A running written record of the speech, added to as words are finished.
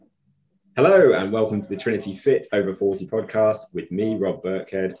Hello and welcome to the Trinity Fit Over 40 podcast with me, Rob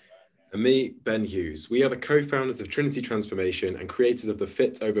Birkhead. And me, Ben Hughes. We are the co-founders of Trinity Transformation and creators of the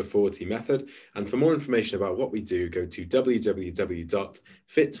Fit Over 40 method. And for more information about what we do, go to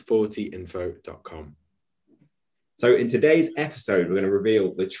www.fit40info.com. So in today's episode, we're going to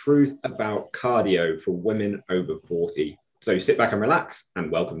reveal the truth about cardio for women over 40. So sit back and relax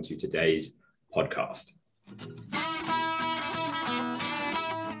and welcome to today's podcast.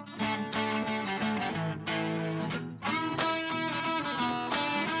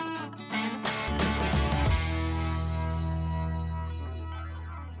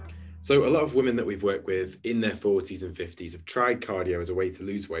 So a lot of women that we've worked with in their 40s and 50s have tried cardio as a way to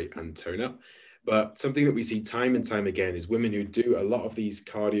lose weight and tone up. But something that we see time and time again is women who do a lot of these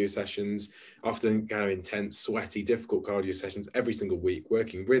cardio sessions, often kind of intense, sweaty, difficult cardio sessions every single week,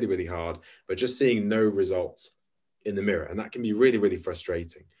 working really, really hard, but just seeing no results in the mirror. And that can be really, really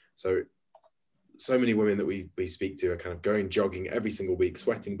frustrating. So many women that we speak to are kind of going jogging every single week,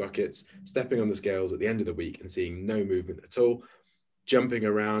 sweating buckets, stepping on the scales at the end of the week and seeing no movement at all, jumping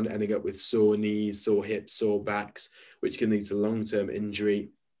around, ending up with sore knees, sore hips, sore backs, which can lead to long-term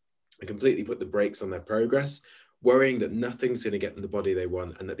injury and completely put the brakes on their progress, worrying that nothing's going to get them the body they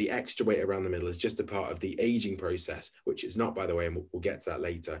want and that the extra weight around the middle is just a part of the aging process, which is not, by the way, and we'll get to that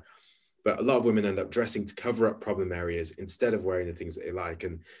later. But a lot of women end up dressing to cover up problem areas instead of wearing the things that they like.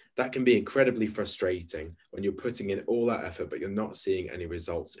 And that can be incredibly frustrating when you're putting in all that effort, but you're not seeing any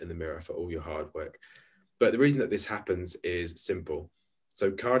results in the mirror for all your hard work. But the reason that this happens is simple.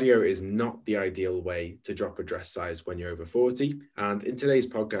 So cardio is not the ideal way to drop a dress size when you're over 40. And in today's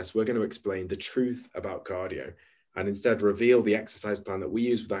podcast, we're going to explain the truth about cardio and instead reveal the exercise plan that we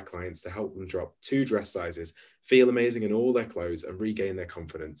use with our clients to help them drop 2 dress sizes, feel amazing in all their clothes and regain their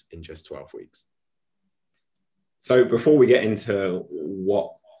confidence in just 12 weeks. So before we get into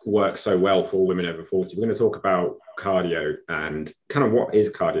what works so well for women over 40, we're going to talk about cardio and kind of what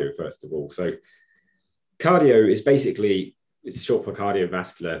is cardio, first of all. So cardio is basically, it's short for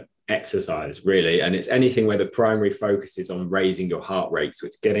cardiovascular exercise, really. And it's anything where the primary focus is on raising your heart rate. So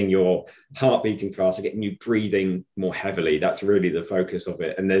it's getting your heart beating faster, getting you breathing more heavily. That's really the focus of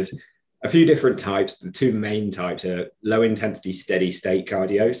it. And there's a few different types. The 2 main types are low intensity, steady state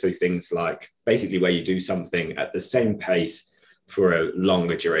cardio. So things like basically where you do something at the same pace for a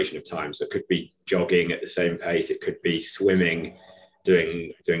longer duration of time. So it could be jogging at the same pace. It could be swimming,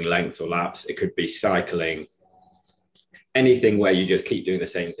 doing lengths or laps. It could be cycling. Anything where you just keep doing the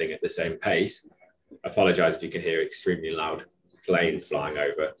same thing at the same pace. Apologize if you can hear extremely loud plane flying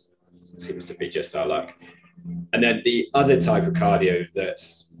over. It seems to be just our luck. And then the other type of cardio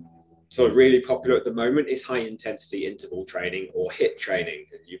that's sort of really popular at the moment is high intensity interval training or HIIT training.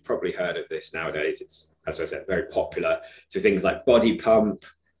 You've probably heard of this nowadays. It's, as I said, very popular. So things like body pump,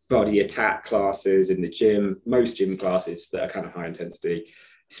 body attack classes in the gym, most gym classes that are kind of high intensity.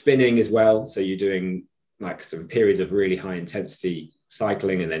 Spinning as well. So you're doing like some periods of really high intensity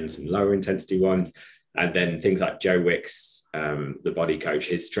cycling and then some lower intensity ones. And then things like Joe Wicks, the body coach,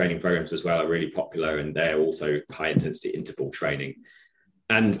 his training programs as well are really popular. And they're also high intensity interval training.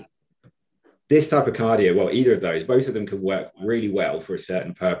 And this type of cardio, well, either of those, both of them can work really well for a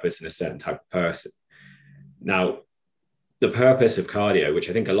certain purpose and a certain type of person. Now, the purpose of cardio,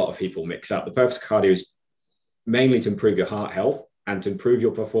 which I think a lot of people mix up, the purpose of cardio is mainly to improve your heart health and to improve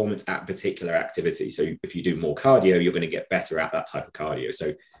your performance at particular activity. So if you do more cardio, you're going to get better at that type of cardio.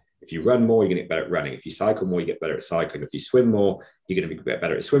 So if you run more, you're going to get better at running. If you cycle more, you get better at cycling. If you swim more, you're going to be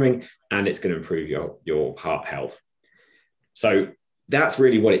better at swimming, and it's going to improve your heart health. So that's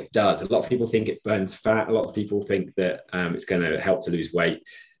really what it does. A lot of people think it burns fat. A lot of people think that it's going to help to lose weight.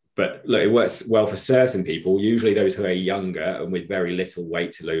 But look, it works well for certain people, usually those who are younger and with very little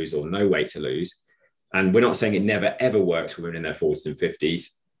weight to lose or no weight to lose. And we're not saying it never, ever works for women in their 40s and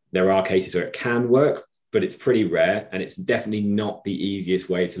 50s. There are cases where it can work, but it's pretty rare. And it's definitely not the easiest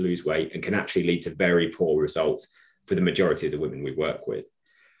way to lose weight and can actually lead to very poor results for the majority of the women we work with.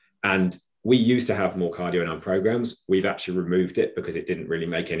 And we used to have more cardio in our programs. We've actually removed it because it didn't really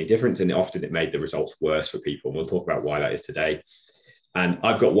make any difference. And often it made the results worse for people. And we'll talk about why that is today. And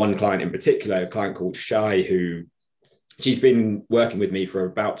I've got one client in particular, a client called Shai, who she's been working with me for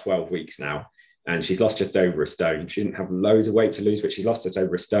about 12 weeks now. And she's lost just over a stone. She didn't have loads of weight to lose, but she's lost just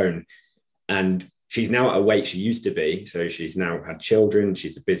over a stone. And she's now at a weight she used to be. So she's now had children.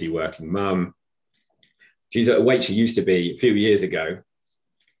 She's a busy working mum. She's at a weight she used to be a few years ago,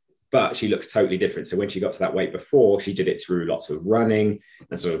 but she looks totally different. So when she got to that weight before, she did it through lots of running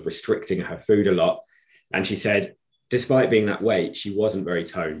and sort of restricting her food a lot. And she said, despite being that weight, she wasn't very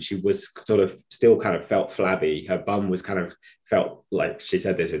toned. She was sort of still kind of felt flabby. Her bum was kind of felt like, she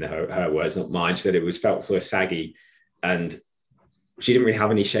said this in her words, not mine. She said it was felt sort of saggy, and she didn't really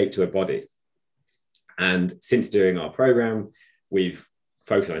have any shape to her body. And since doing our program, we've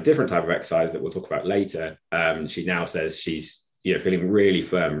focused on a different type of exercise that we'll talk about later. She now says she's feeling really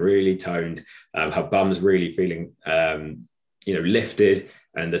firm, really toned. Her bum's really feeling lifted,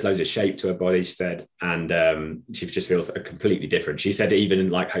 and there's loads of shape to her body, she said, and she just feels completely different. She said even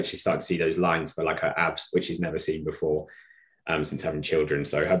like how she started to see those lines for like her abs, which she's never seen before since having children.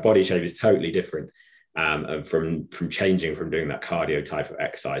 So her body shape is totally different from changing from doing that cardio type of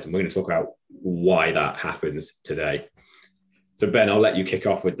exercise. And we're going to talk about why that happens today. So Ben, I'll let you kick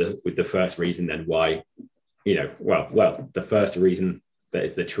off with the first reason then why, the first reason that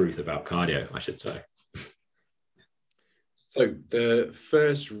is the truth about cardio, I should say. So the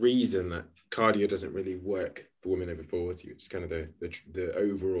first reason that cardio doesn't really work for women over 40, which is kind of the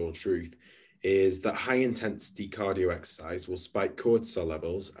overall truth, is that high intensity cardio exercise will spike cortisol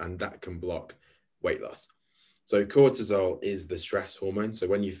levels, and that can block weight loss. So cortisol is the stress hormone. So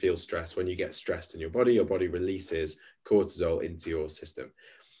when you feel stress, when you get stressed in your body releases cortisol into your system.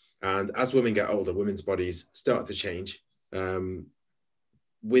 And as women get older, women's bodies start to change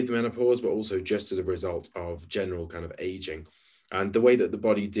with menopause, but also just as a result of general kind of aging. And the way that the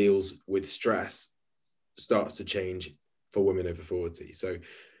body deals with stress starts to change for women over 40. So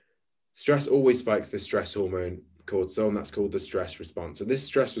stress always spikes the stress hormone cortisol, and that's called the stress response. So this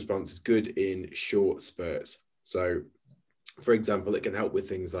stress response is good in short spurts. So for example, it can help with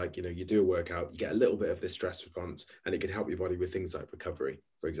things like, you do a workout, you get a little bit of this stress response, and it can help your body with things like recovery,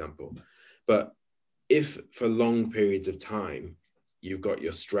 for example. But if for long periods of time, you've got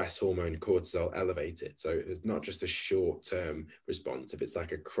your stress hormone cortisol elevated, so it's not just a short-term response, if it's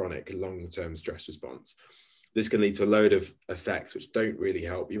like a chronic long-term stress response, this can lead to a load of effects which don't really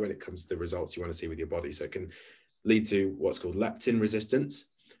help you when it comes to the results you want to see with your body. So it can lead to what's called leptin resistance.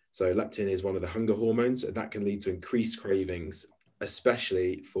 So leptin is one of the hunger hormones, and that can lead to increased cravings,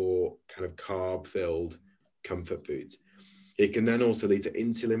 especially for kind of carb-filled comfort foods. It can then also lead to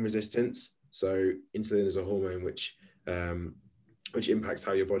insulin resistance. So insulin is a hormone which impacts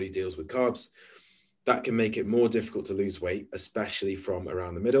how your body deals with carbs. That can make it more difficult to lose weight, especially from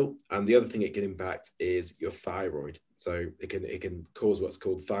around the middle. And the other thing it can impact is your thyroid. So it can cause what's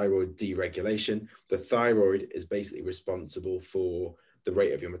called thyroid deregulation. The thyroid is basically responsible for the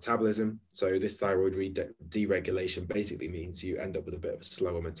rate of your metabolism. So this thyroid deregulation basically means you end up with a bit of a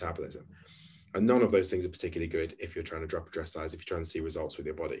slower metabolism. And none of those things are particularly good if you're trying to drop a dress size, if you're trying to see results with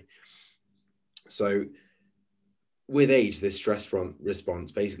your body. So with age, this stress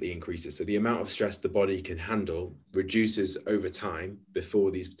response basically increases. So the amount of stress the body can handle reduces over time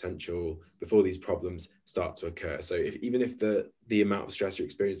before these problems start to occur. So even if the amount of stress you're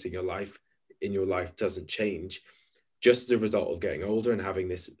experiencing in your life doesn't change, just as a result of getting older and having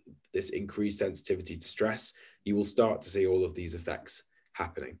this increased sensitivity to stress, you will start to see all of these effects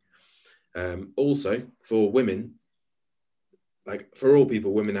happening. Also, for women, like for all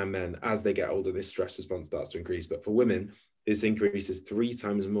people, women and men, as they get older, this stress response starts to increase. But for women, this increases 3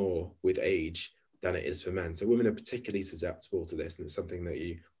 times more with age than it is for men. So women are particularly susceptible to this, and it's something that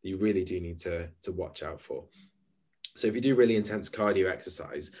you really do need to watch out for. So if you do really intense cardio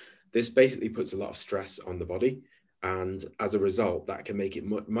exercise, this basically puts a lot of stress on the body. And as a result, that can make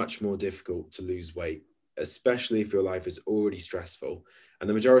it much more difficult to lose weight, especially if your life is already stressful. And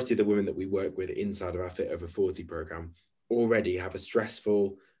the majority of the women that we work with inside of our Fit Over 40 program already have a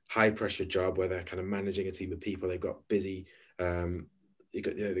stressful, high-pressure job where they're kind of managing a team of people. They've got busy,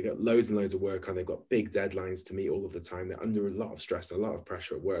 they've got loads and loads of work on. They've got big deadlines to meet all of the time. They're under a lot of stress, a lot of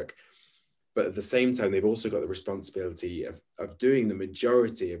pressure at work. But at the same time, they've also got the responsibility of doing the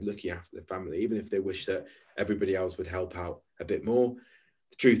majority of looking after the family, even if they wish that everybody else would help out a bit more.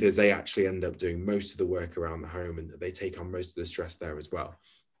 The truth is they actually end up doing most of the work around the home, and they take on most of the stress there as well.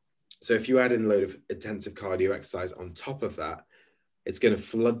 So if you add in a load of intensive cardio exercise on top of that, it's going to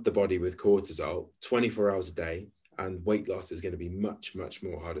flood the body with cortisol 24 hours a day, and weight loss is going to be much, much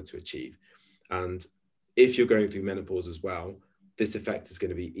more harder to achieve. And if you're going through menopause as well, this effect is going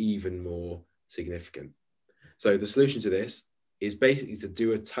to be even more significant. So the solution to this is basically to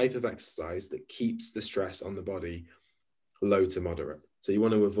do a type of exercise that keeps the stress on the body low to moderate. So you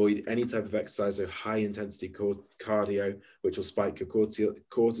want to avoid any type of exercise of high intensity cardio, which will spike your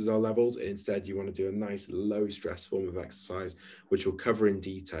cortisol levels. And instead, you want to do a nice low stress form of exercise, which we'll cover in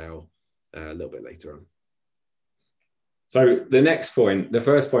detail a little bit later on. So the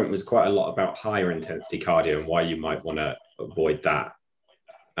first point was quite a lot about higher intensity cardio and why you might want to avoid that.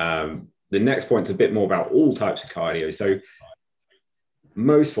 the next point's a bit more about all types of cardio. So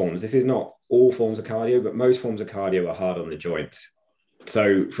most forms, this is not all forms of cardio, but most forms of cardio are hard on the joints.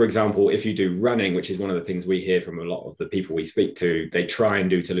 So, for example, if you do running, which is one of the things we hear from a lot of the people we speak to, they try and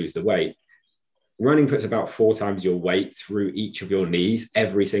do to lose the weight. Running puts about 4 times your weight through each of your knees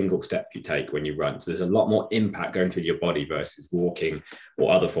every single step you take when you run. So there's a lot more impact going through your body versus walking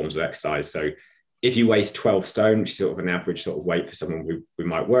or other forms of exercise. So if you weigh 12 stone, which is sort of an average sort of weight for someone we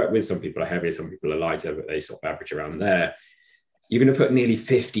might work with, some people are heavier, some people are lighter, but they sort of average around there. You're going to put nearly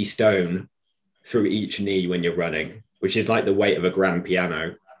 50 stone through each knee when you're running, which is like the weight of a grand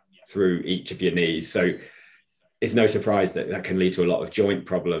piano through each of your knees. So it's no surprise that that can lead to a lot of joint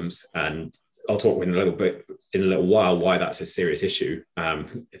problems. And I'll talk in a little while why that's a serious issue,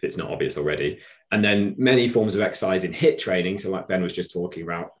 if it's not obvious already. And then many forms of exercise in HIIT training, so like Ben was just talking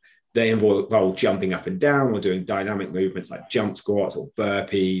about, they involve jumping up and down or doing dynamic movements like jump squats or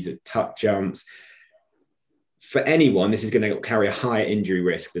burpees or tuck jumps. For anyone, this is going to carry a higher injury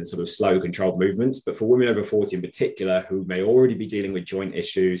risk than sort of slow, controlled movements. But for women over 40 in particular, who may already be dealing with joint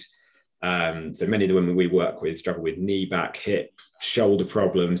issues, so many of the women we work with struggle with knee, back, hip, shoulder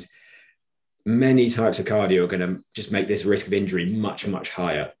problems. Many types of cardio are going to just make this risk of injury much, much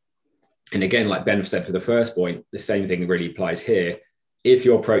higher. And again, like Ben said for the first point, the same thing really applies here. If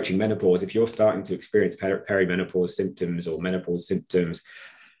you're approaching menopause, if you're starting to experience perimenopause symptoms or menopause symptoms,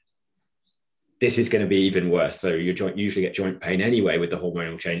 this is going to be even worse. So your joint usually get joint pain anyway with the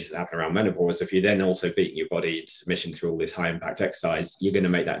hormonal changes that happen around menopause. So if you're then also beating your body into submission through all this high impact exercise, you're going to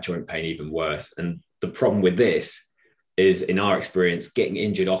make that joint pain even worse. And the problem with this is, in our experience, getting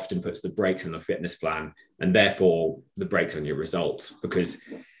injured often puts the brakes on the fitness plan and therefore the brakes on your results. Because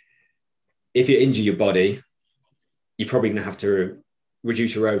if you injure your body, you're probably going to have to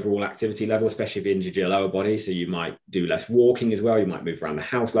reduce your overall activity level, especially if you injured your lower body. So you might do less walking as well. You might move around the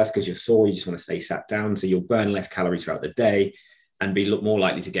house less because you're sore. You just want to stay sat down. So you'll burn less calories throughout the day and be more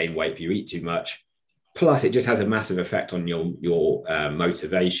likely to gain weight if you eat too much. Plus, it just has a massive effect on your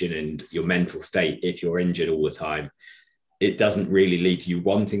motivation and your mental state if you're injured all the time. It doesn't really lead to you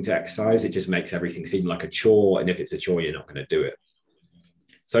wanting to exercise. It just makes everything seem like a chore. And if it's a chore, you're not going to do it.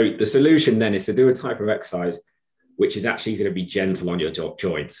 So the solution then is to do a type of exercise which is actually going to be gentle on your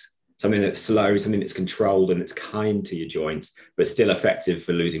joints, something that's slow, something that's controlled and that's kind to your joints, but still effective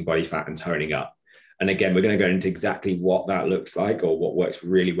for losing body fat and toning up. And again, we're going to go into exactly what that looks like, or what works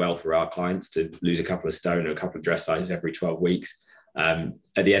really well for our clients to lose a couple of stone or a couple of dress sizes every 12 weeks at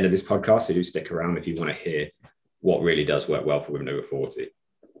the end of this podcast. So do stick around if you want to hear what really does work well for women over 40.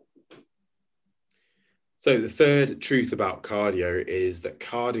 So the third truth about cardio is that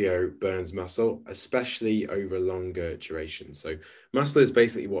cardio burns muscle, especially over longer durations. So muscle is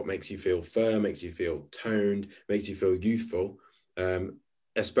basically what makes you feel firm, makes you feel toned, makes you feel youthful.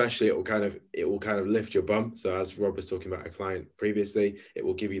 Especially it will kind of lift your bum. So as Rob was talking about a client previously, it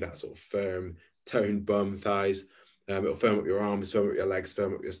will give you that sort of firm, toned bum, thighs. It will firm up your arms, firm up your legs,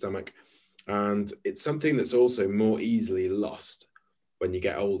 firm up your stomach. And it's something that's also more easily lost when you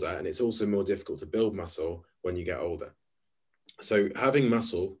get older, and it's also more difficult to build muscle when you get older. So having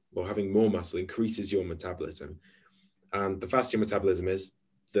muscle, or having more muscle, increases your metabolism, and the faster your metabolism is,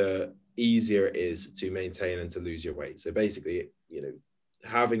 the easier it is to maintain and to lose your weight. So basically,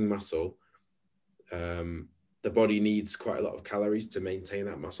 having muscle, the body needs quite a lot of calories to maintain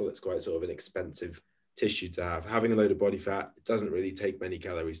that muscle. It's quite sort of an expensive tissue to have. Having a load of body fat, it doesn't really take many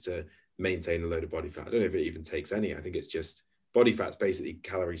calories to maintain a load of body fat. I don't know if it even takes any. I think it's just body fat's basically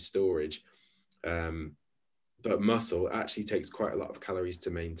calorie storage. But muscle actually takes quite a lot of calories to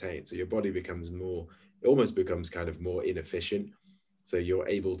maintain. So your body almost becomes kind of more inefficient. So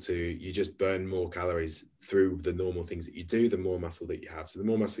you just burn more calories through the normal things that you do, the more muscle that you have. So the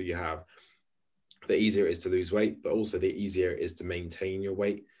more muscle you have, the easier it is to lose weight, but also the easier it is to maintain your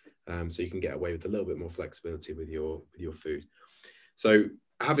weight. So you can get away with a little bit more flexibility with your food. So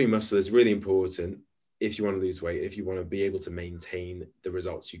having muscle is really important if you want to lose weight, if you want to be able to maintain the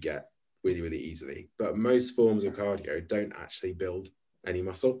results you get really, really easily. But most forms of cardio don't actually build any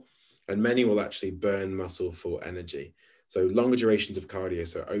muscle, and many will actually burn muscle for energy. So longer durations of cardio,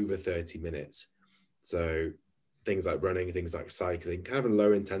 so over 30 minutes. So things like running, things like cycling, kind of a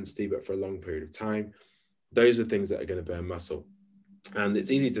low intensity, but for a long period of time, those are things that are going to burn muscle. And it's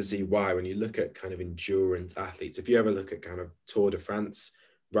easy to see why when you look at kind of endurance athletes. If you ever look at kind of Tour de France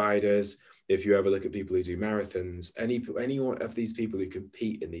riders, if you ever look at people who do marathons, any one of these people who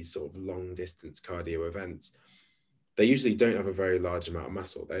compete in these sort of long distance cardio events, they usually don't have a very large amount of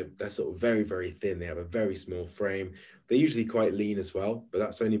muscle. They're sort of very, very thin. They have a very small frame. They're usually quite lean as well, but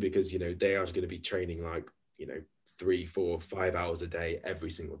that's only because, they are going to be training like, 3, 4, 5 hours a day,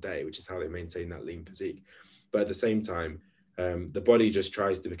 every single day, which is how they maintain that lean physique. But at the same time, the body just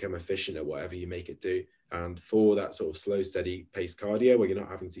tries to become efficient at whatever you make it do. And for that sort of slow, steady pace cardio, where you're not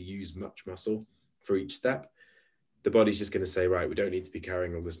having to use much muscle for each step, the body's just going to say, right, we don't need to be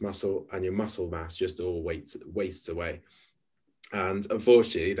carrying all this muscle, and your muscle mass just all wastes away. And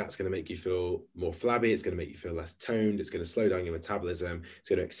unfortunately, that's going to make you feel more flabby. It's going to make you feel less toned. It's going to slow down your metabolism. It's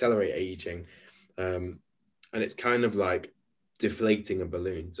going to accelerate aging. And it's kind of like deflating a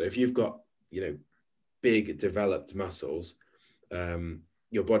balloon. So if you've got, big developed muscles,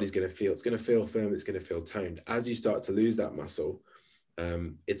 your body's going to feel, it's going to feel firm. It's going to feel toned. As you start to lose that muscle,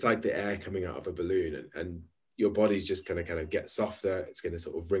 it's like the air coming out of a balloon, and your body's just going to kind of get softer. It's going to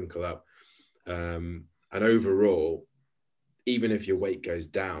sort of wrinkle up. And overall, even if your weight goes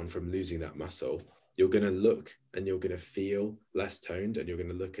down from losing that muscle, you're going to look and you're going to feel less toned, and you're going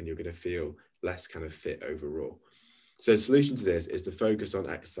to look and you're going to feel less kind of fit overall. So the solution to this is to focus on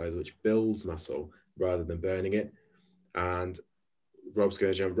exercise which builds muscle rather than burning it. And Rob's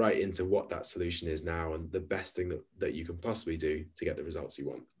going to jump right into what that solution is now, and the best thing that you can possibly do to get the results you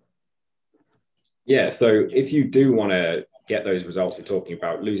want. Yeah, so if you do want to get those results we're talking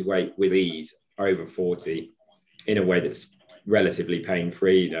about, lose weight with ease over 40 in a way that's relatively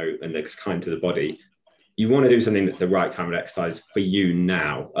pain-free, and that's kind to the body, you want to do something that's the right kind of exercise for you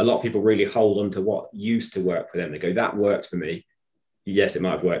now. A lot of people really hold on to what used to work for them. They go, that worked for me. Yes, it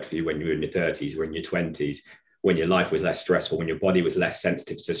might have worked for you when you were in your 30s or in your 20s, when your life was less stressful, when your body was less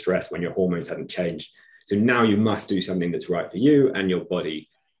sensitive to stress, when your hormones hadn't changed. So now you must do something that's right for you and your body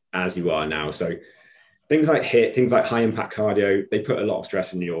as you are now. So things like HIIT, things like high impact cardio, they put a lot of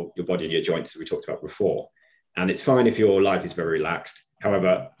stress on your body and your joints, as we talked about before. And it's fine if your life is very relaxed.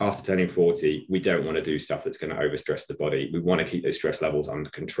 However, after turning 40, we don't want to do stuff that's going to overstress the body. We want to keep those stress levels under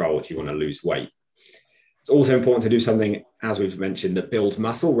control if you want to lose weight. It's also important to do something, as we've mentioned, that builds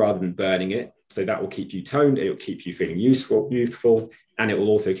muscle rather than burning it. So that will keep you toned, it will keep you feeling youthful, and it will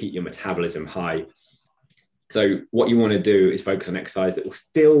also keep your metabolism high. So what you want to do is focus on exercise that will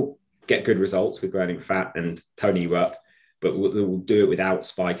still get good results with burning fat and toning you up, but we'll do it without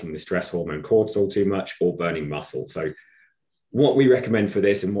spiking the stress hormone cortisol too much or burning muscle. So what we recommend for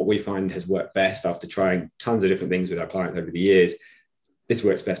this, and what we find has worked best after trying tons of different things with our clients over the years, this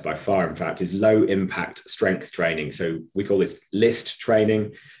works best by far, in fact, is low impact strength training. So we call this LIST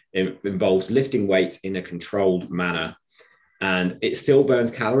training. It involves lifting weights in a controlled manner, and it still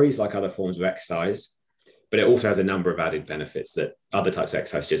burns calories like other forms of exercise, but it also has a number of added benefits that other types of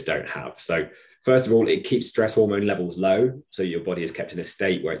exercise just don't have. So first of all, it keeps stress hormone levels low, so your body is kept in a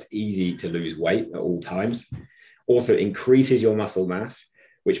state where it's easy to lose weight at all times. Also increases your muscle mass,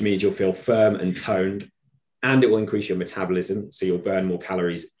 which means you'll feel firm and toned, and it will increase your metabolism, so you'll burn more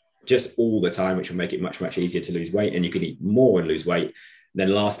calories just all the time, which will make it much, much easier to lose weight, and you can eat more and lose weight.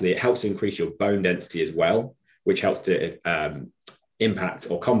 Then lastly, it helps to increase your bone density as well, which helps to impact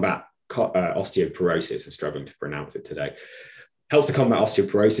or combat osteoporosis. I'm struggling to pronounce it today. Helps to combat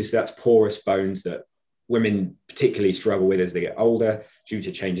osteoporosis. So that's porous bones that women particularly struggle with as they get older due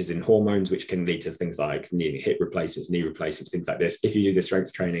to changes in hormones, which can lead to things like needing hip replacements, knee replacements, things like this. If you do the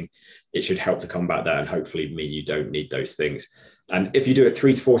strength training, it should help to combat that and hopefully mean you don't need those things. And if you do it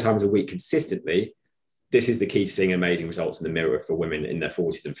 3 to 4 times a week consistently, this is the key to seeing amazing results in the mirror for women in their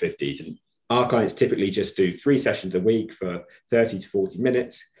 40s and 50s. And our clients typically just do 3 sessions a week for 30 to 40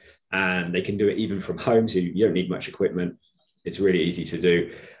 minutes, and they can do it even from home, so you don't need much equipment. It's really easy to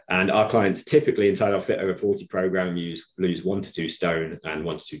do. And our clients typically inside our Fit Over 40 program lose 1 to 2 stone and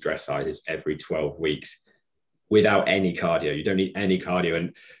 1 to 2 dress sizes every 12 weeks without any cardio. You don't need any cardio.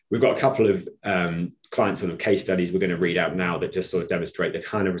 And we've got a couple of client sort of case studies we're going to read out now that just sort of demonstrate the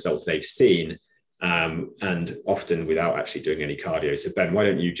kind of results they've seen, and often without actually doing any cardio. So Ben, why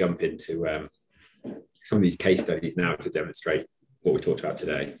don't you jump into some of these case studies now to demonstrate what we talked about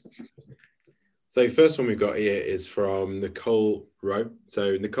today. So first one we've got here is from Nicole Rowe.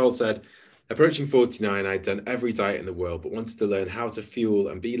 So Nicole said, approaching 49, I'd done every diet in the world, but wanted to learn how to fuel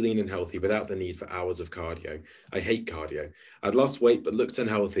and be lean and healthy without the need for hours of cardio. I hate cardio. I'd lost weight, but looked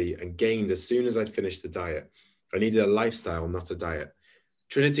unhealthy and gained as soon as I'd finished the diet. I needed a lifestyle, not a diet.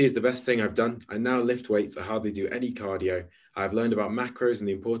 Trinity is the best thing I've done. I now lift weights. I hardly do any cardio. I've learned about macros and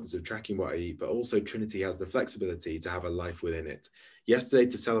the importance of tracking what I eat, but also Trinity has the flexibility to have a life within it. Yesterday,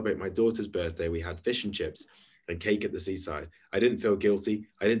 to celebrate my daughter's birthday, we had fish and chips and cake at the seaside. I didn't feel guilty.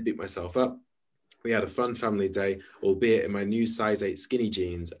 I didn't beat myself up. We had a fun family day, albeit in my new size 8 skinny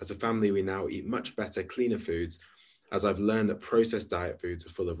jeans. As a family, we now eat much better, cleaner foods, as I've learned that processed diet foods are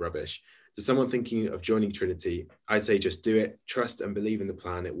full of rubbish. To someone thinking of joining Trinity, I'd say just do it, trust and believe in the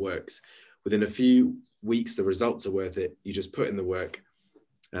plan, it works. Within a few weeks, the results are worth it. You just put in the work.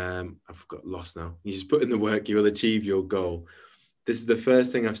 I've got lost now. You just put in the work, you will achieve your goal. This is the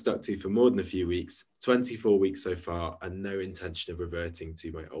first thing I've stuck to for more than a few weeks, 24 weeks so far, and no intention of reverting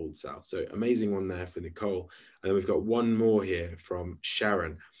to my old self. So amazing one there for Nicole. And then we've got one more here from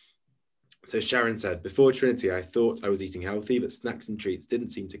Sharon. So Sharon said, before Trinity, I thought I was eating healthy, but snacks and treats didn't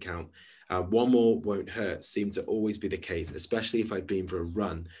seem to count. One more won't hurt seemed to always be the case, especially if I'd been for a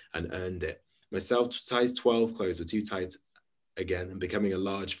run and earned it. My size 12 clothes were too tight again and becoming a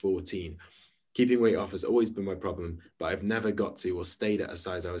large 14. Keeping weight off has always been my problem, but I've never got to or stayed at a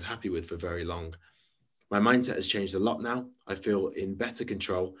size I was happy with for very long. My mindset has changed a lot now. I feel in better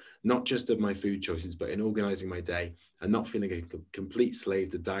control, not just of my food choices, but in organizing my day and not feeling a complete slave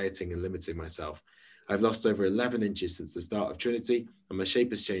to dieting and limiting myself. I've lost over 11 inches since the start of Trinity, and my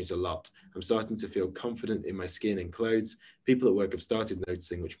shape has changed a lot. I'm starting to feel confident in my skin and clothes. People at work have started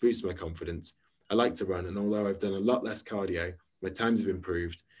noticing, which boosts my confidence. I like to run, and although I've done a lot less cardio, my times have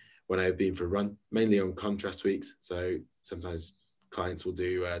improved when I've been for a run, mainly on contrast weeks. So sometimes clients will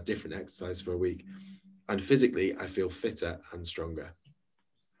do different exercise for a week. And physically, I feel fitter and stronger.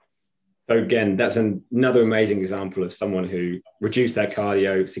 So again, that's another amazing example of someone who reduced their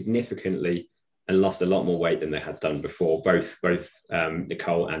cardio significantly and lost a lot more weight than they had done before. Both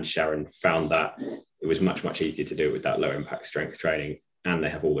Nicole and Sharon found that it was much, much easier to do it with that low impact strength training. And they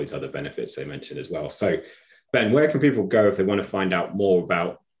have all those other benefits they mentioned as well. So Ben, where can people go if they want to find out more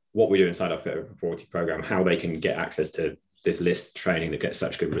about what we do inside our Fit Over 40 program, how they can get access to this list training that gets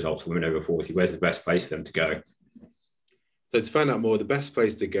such good results for women over 40? Where's the best place for them to go? So to find out more, the best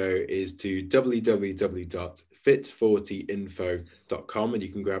place to go is to www.fit40info.com, and you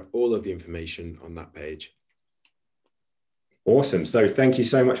can grab all of the information on that page. Awesome. So thank you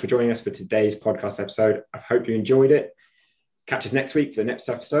so much for joining us for today's podcast episode. I hope you enjoyed it. Catch us next week for the next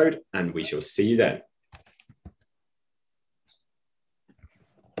episode, and we shall see you then.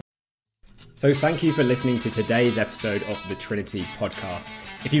 So thank you for listening to today's episode of the Trinity podcast.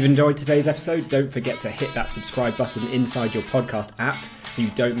 If you've enjoyed today's episode, don't forget to hit that subscribe button inside your podcast app so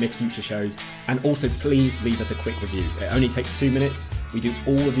you don't miss future shows. And also please leave us a quick review. It only takes 2 minutes. We do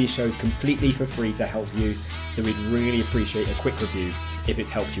all of these shows completely for free to help you. So we'd really appreciate a quick review if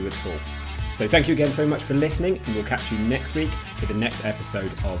it's helped you at all. So thank you again so much for listening, and we'll catch you next week for the next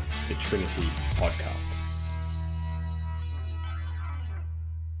episode of the Trinity podcast.